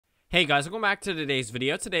Hey guys, welcome back to today's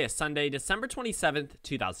video. Today is Sunday, December 27th,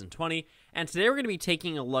 2020, and today we're going to be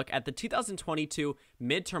taking a look at the 2022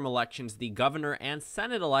 midterm elections, the governor and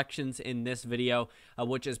Senate elections in this video,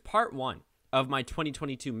 which is part one of my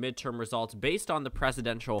 2022 midterm results based on the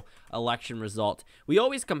presidential election result. We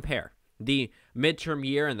always compare the midterm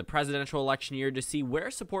year and the presidential election year to see where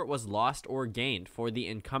support was lost or gained for the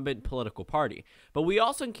incumbent political party. But we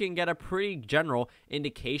also can get a pretty general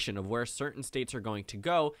indication of where certain states are going to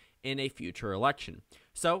go in a future election.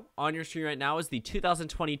 So, on your screen right now is the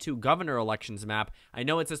 2022 governor elections map. I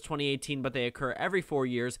know it says 2018, but they occur every 4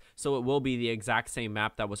 years, so it will be the exact same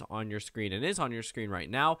map that was on your screen and is on your screen right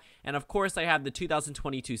now. And of course, I have the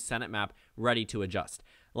 2022 Senate map ready to adjust.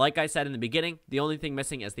 Like I said in the beginning, the only thing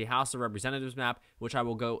missing is the House of Representatives map, which I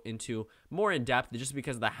will go into more in depth just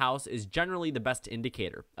because the House is generally the best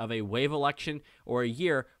indicator of a wave election or a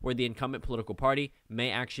year where the incumbent political party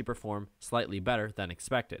may actually perform slightly better than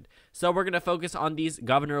expected. So we're going to focus on these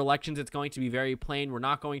governor elections. It's going to be very plain. We're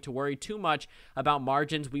not going to worry too much about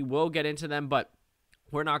margins. We will get into them, but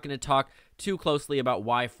we're not going to talk too closely about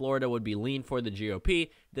why Florida would be lean for the GOP.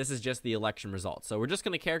 This is just the election results. So we're just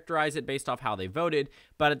going to characterize it based off how they voted,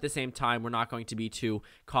 but at the same time, we're not going to be too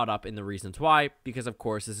caught up in the reasons why, because of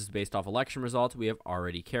course, this is based off election results we have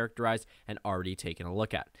already characterized and already taken a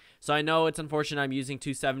look at. So I know it's unfortunate I'm using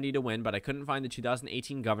 270 to win, but I couldn't find the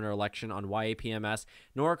 2018 governor election on YAPMS,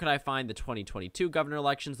 nor could I find the 2022 governor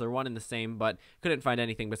elections. They're one and the same, but couldn't find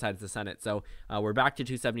anything besides the Senate. So we're back to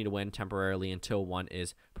 270 to win temporarily until one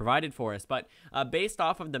is provided for us. But based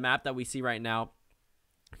off of the map that we see right now,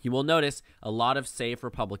 you will notice a lot of safe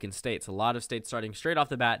Republican states. A lot of states starting straight off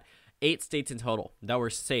the bat, 8 states in total that were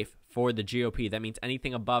safe for the GOP. That means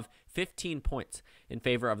anything above 15 points in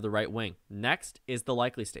favor of the right wing. Next is the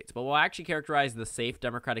likely states, but we'll actually characterize the safe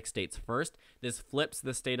Democratic states first. This flips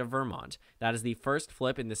the state of Vermont. That is the first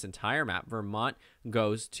flip in this entire map. Vermont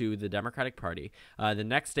goes to the Democratic Party. The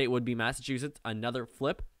next state would be Massachusetts, another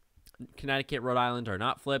flip. Connecticut, Rhode Island are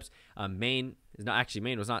not flips. Maine is not, actually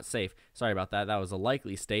Maine was not safe. Sorry about that. That was a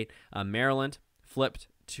likely state. Maryland flipped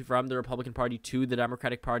from the Republican Party to the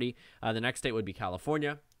Democratic Party. The next state would be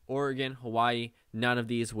California, Oregon, Hawaii, none of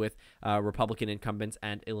these with Republican incumbents,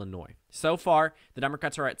 and Illinois. So far, the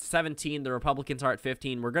Democrats are at 17, the Republicans are at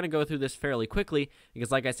 15. We're going to go through this fairly quickly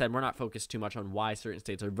because, like I said, we're not focused too much on why certain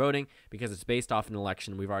states are voting because it's based off an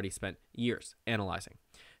election we've already spent years analyzing.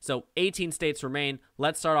 So 18 states remain.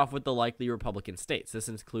 Let's start off with the likely Republican states. This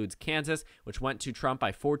includes Kansas, which went to Trump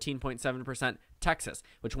by 14.7%, Texas,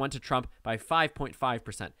 which went to Trump by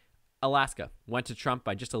 5.5%. Alaska went to Trump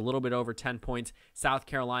by just a little bit over 10 points. South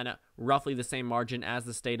Carolina, roughly the same margin as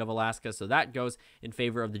the state of Alaska, so that goes in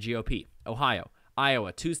favor of the GOP. Ohio,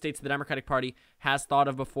 Iowa, 2 states the Democratic Party has thought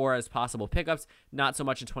of before as possible pickups, not so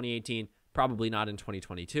much in 2018, probably not in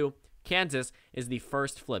 2022. Kansas is the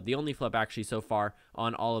first flip, the only flip actually so far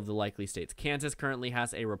on all of the likely states. Kansas currently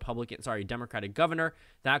has a Democratic governor.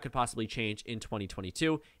 That could possibly change in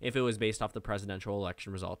 2022 if it was based off the presidential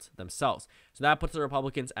election results themselves. So that puts the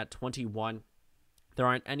Republicans at 21. There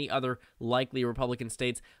aren't any other likely Republican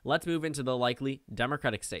states. Let's move into the likely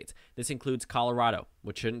Democratic states. This includes Colorado,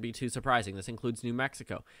 which shouldn't be too surprising. This includes New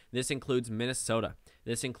Mexico. This includes Minnesota.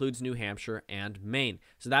 This includes New Hampshire and Maine.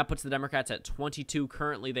 So that puts the Democrats at 22.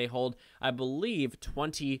 Currently, they hold, I believe,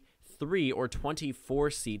 23 or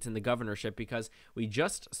 24 seats in the governorship because we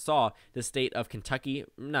just saw the state of Kentucky,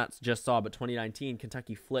 not just saw, but 2019,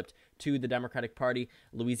 Kentucky flipped to the Democratic Party.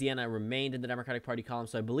 Louisiana remained in the Democratic Party column,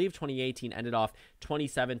 so I believe 2018 ended off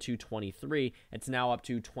 27 to 23. It's now up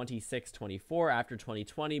to 26-24 after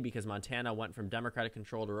 2020 because Montana went from Democratic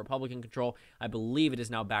control to Republican control. I believe it is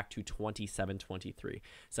now back to 27-23.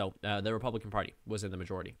 So the Republican Party was in the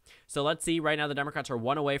majority. So let's see. Right now, the Democrats are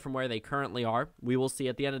 1 away from where they currently are. We will see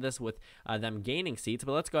at the end of this with them gaining seats,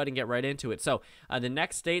 but let's go ahead and get right into it. So the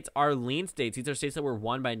next states are lean states. These are states that were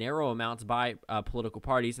won by narrow amounts by political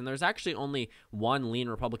parties, and there's actually only one lean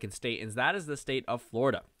Republican state, and that is the state of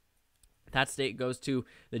Florida. That state goes to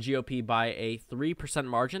the GOP by a 3%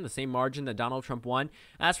 margin, the same margin that Donald Trump won.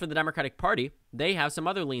 As for the Democratic Party, they have some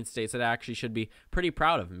other lean states that I actually should be pretty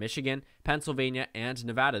proud of. Michigan, Pennsylvania, and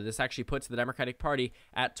Nevada. This actually puts the Democratic Party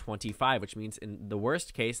at 25, which means in the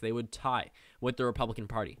worst case, they would tie with the Republican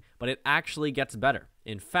Party. But it actually gets better.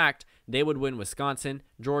 In fact, they would win Wisconsin,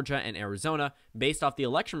 Georgia, and Arizona based off the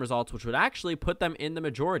election results, which would actually put them in the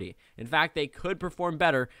majority. In fact, they could perform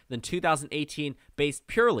better than 2018 based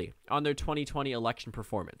purely on their 2020 election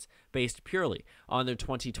performance. Based purely on their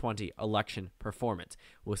 2020 election performance.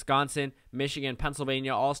 Wisconsin, Michigan,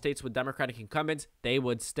 Pennsylvania, all states with Democratic incumbents, they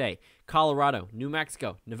would stay. Colorado, New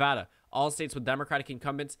Mexico, Nevada, all states with Democratic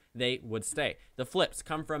incumbents, they would stay. The flips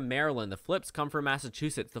come from Maryland. The flips come from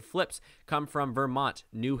Massachusetts. The flips come from Vermont,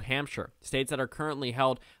 New Hampshire, states that are currently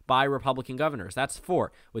held by Republican governors. That's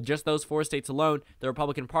 4. With just those 4 states alone, the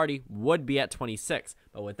Republican Party would be at 26.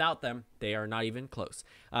 But without them, they are not even close.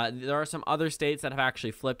 There are some other states that have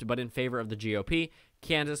actually flipped, but in favor of the GOP.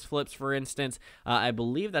 Kansas flips, for instance. I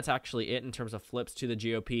believe that's actually it in terms of flips to the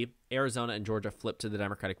GOP. Arizona and Georgia flip to the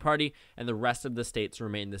Democratic Party, and the rest of the states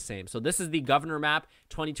remain the same. So this is the governor map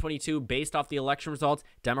 2022. Based off the election results,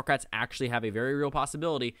 Democrats actually have a very real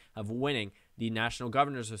possibility of winning the National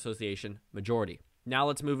Governors Association majority. Now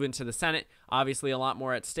let's move into the Senate. Obviously, a lot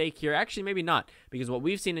more at stake here. Actually, maybe not, because what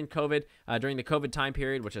we've seen in COVID, during the COVID time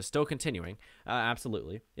period, which is still continuing,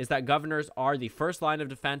 absolutely, is that governors are the first line of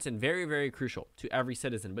defense and very, very crucial to every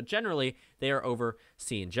citizen. But generally, they are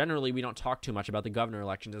overseen. Generally, we don't talk too much about the governor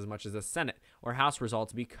elections as much as the Senate or House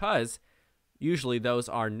results, because usually those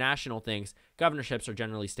are national things. Governorships are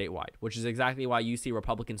generally statewide, which is exactly why you see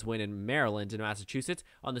Republicans win in Maryland and Massachusetts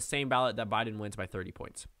on the same ballot that Biden wins by 30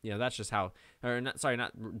 points. You know, that's just how, Democrats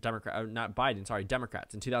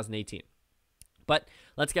in 2018. But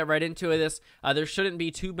let's get right into this. There shouldn't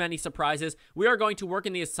be too many surprises. We are going to work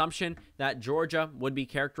in the assumption that Georgia would be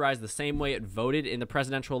characterized the same way it voted in the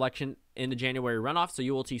presidential election in the January runoff. So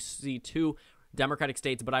you will see 2 Democratic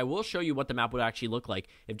states, but I will show you what the map would actually look like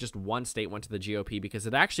if just one state went to the GOP, because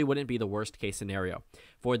it actually wouldn't be the worst case scenario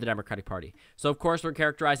for the Democratic Party. So of course we're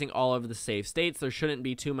characterizing all of the safe states. There shouldn't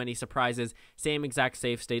be too many surprises. Same exact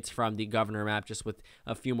safe states from the governor map, just with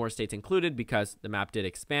a few more states included because the map did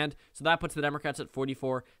expand. So that puts the Democrats at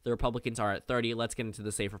 44. The Republicans are at 30. Let's get into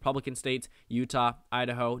the safe Republican states: Utah,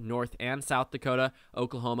 Idaho, North and South Dakota,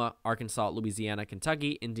 Oklahoma, Arkansas, Louisiana,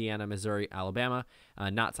 Kentucky, Indiana, Missouri, Alabama,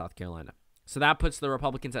 not South Carolina. So that puts the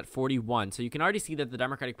Republicans at 41. So you can already see that the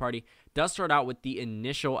Democratic Party does start out with the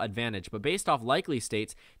initial advantage. But based off likely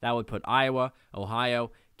states, that would put Iowa,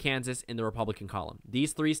 Ohio, Kansas in the Republican column.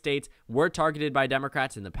 These 3 states were targeted by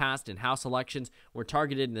Democrats in the past in House elections, were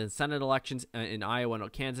targeted in the Senate elections in Iowa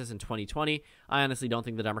and Kansas in 2020. I honestly don't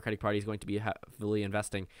think the Democratic Party is going to be heavily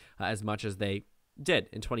investing as much as they did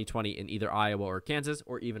in 2020 in either Iowa or Kansas,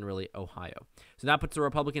 or even really Ohio. So that puts the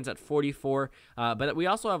Republicans at 44, but we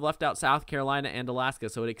also have left out South Carolina and Alaska,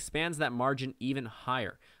 so it expands that margin even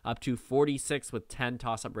higher, up to 46 with 10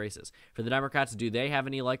 toss-up races. For the Democrats, do they have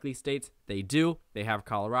any likely states? They do. They have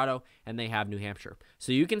Colorado, and they have New Hampshire.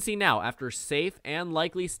 So you can see now, after safe and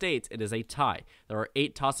likely states, it is a tie. There are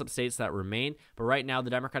 8 toss-up states that remain, but right now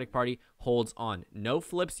the Democratic Party holds on. No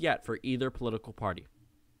flips yet for either political party.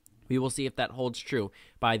 We will see if that holds true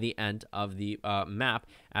by the end of the map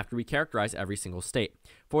after we characterize every single state.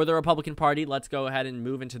 For the Republican Party, let's go ahead and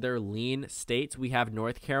move into their lean states. We have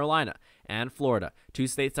North Carolina and Florida, 2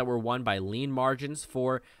 states that were won by lean margins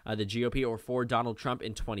for the GOP or for Donald Trump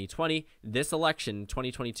in 2020. This election,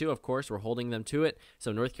 2022, of course, we're holding them to it.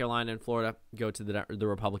 So North Carolina and Florida go to the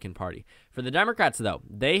Republican Party. For the Democrats, though,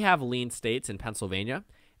 they have lean states in Pennsylvania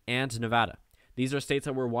and Nevada. These are states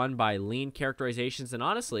that were won by lean characterizations, and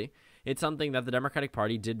honestly, it's something that the Democratic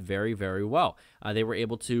Party did very, very well. They were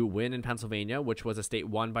able to win in Pennsylvania, which was a state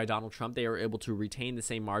won by Donald Trump. They were able to retain the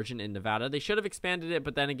same margin in Nevada. They should have expanded it,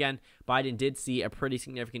 but then again, Biden did see a pretty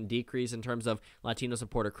significant decrease in terms of Latino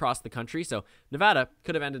support across the country, so Nevada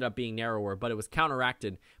could have ended up being narrower, but it was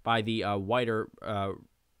counteracted by the wider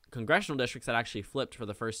congressional districts that actually flipped for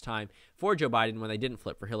the first time for Joe Biden when they didn't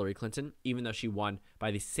flip for Hillary Clinton, even though she won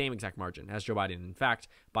by the same exact margin as Joe Biden, in fact,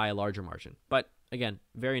 by a larger margin. But again,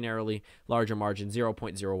 very narrowly larger margin,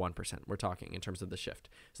 0.01% we're talking in terms of the shift.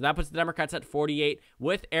 So that puts the Democrats at 48.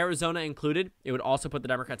 With Arizona included, it would also put the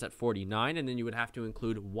Democrats at 49, and then you would have to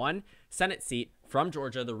include 1 Senate seat from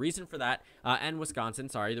Georgia. The reason for that, and Wisconsin,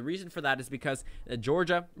 sorry, the reason for that is because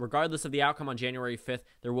Georgia, regardless of the outcome on January 5th,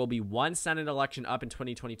 there will be 1 Senate election up in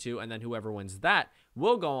 2022, and then whoever wins that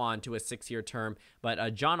will go on to a 6-year term.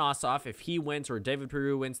 But John Ossoff, if he wins or David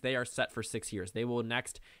Perdue wins, they are set for 6 years. They will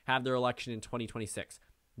next have their election in 2026.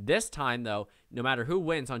 This time, though, no matter who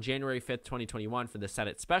wins on January 5th, 2021 for the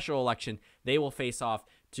Senate special election, they will face off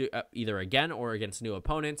to either again or against new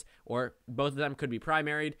opponents, or both of them could be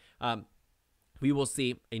primaried. We will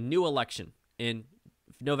see a new election in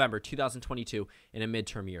November 2022 in a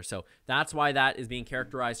midterm year. So that's why that is being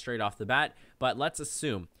characterized straight off the bat. But let's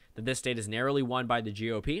assume that this state is narrowly won by the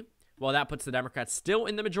GOP. Well, that puts the Democrats still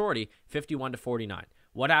in the majority, 51 to 49.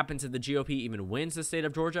 What happens if the GOP even wins the state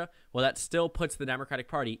of Georgia? Well, that still puts the Democratic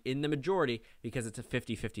Party in the majority because it's a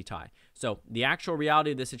 50-50 tie. So the actual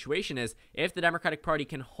reality of the situation is if the Democratic Party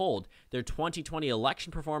can hold their 2020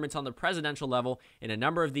 election performance on the presidential level in a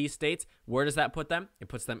number of these states, where does that put them? It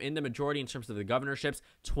puts them in the majority in terms of the governorships,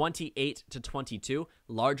 28-22,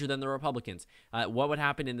 larger than the Republicans. What would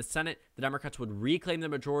happen in the Senate? The Democrats would reclaim the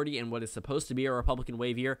majority in what is supposed to be a Republican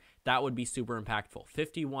wave year. That would be super impactful,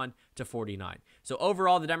 51-49. So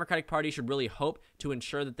overall, the Democratic Party should really hope to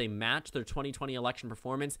ensure that they match their 2020 election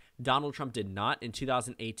performance. Donald Trump did not in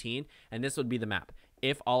 2018, and this would be the map.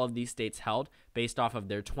 If all of these states held based off of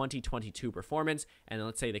their 2022 performance, and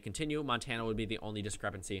let's say they continue, Montana would be the only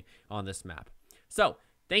discrepancy on this map. So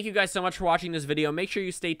thank you guys so much for watching this video. Make sure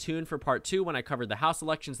you stay tuned for part 2 when I cover the House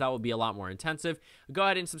elections. That will be a lot more intensive. Go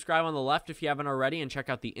ahead and subscribe on the left if you haven't already, and check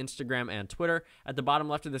out the Instagram and Twitter. At the bottom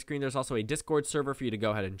left of the screen, there's also a Discord server for you to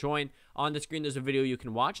go ahead and join. On the screen, there's a video you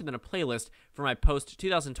can watch, and then a playlist for my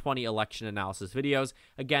post-2020 election analysis videos.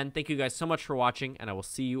 Again, thank you guys so much for watching, and I will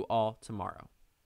see you all tomorrow.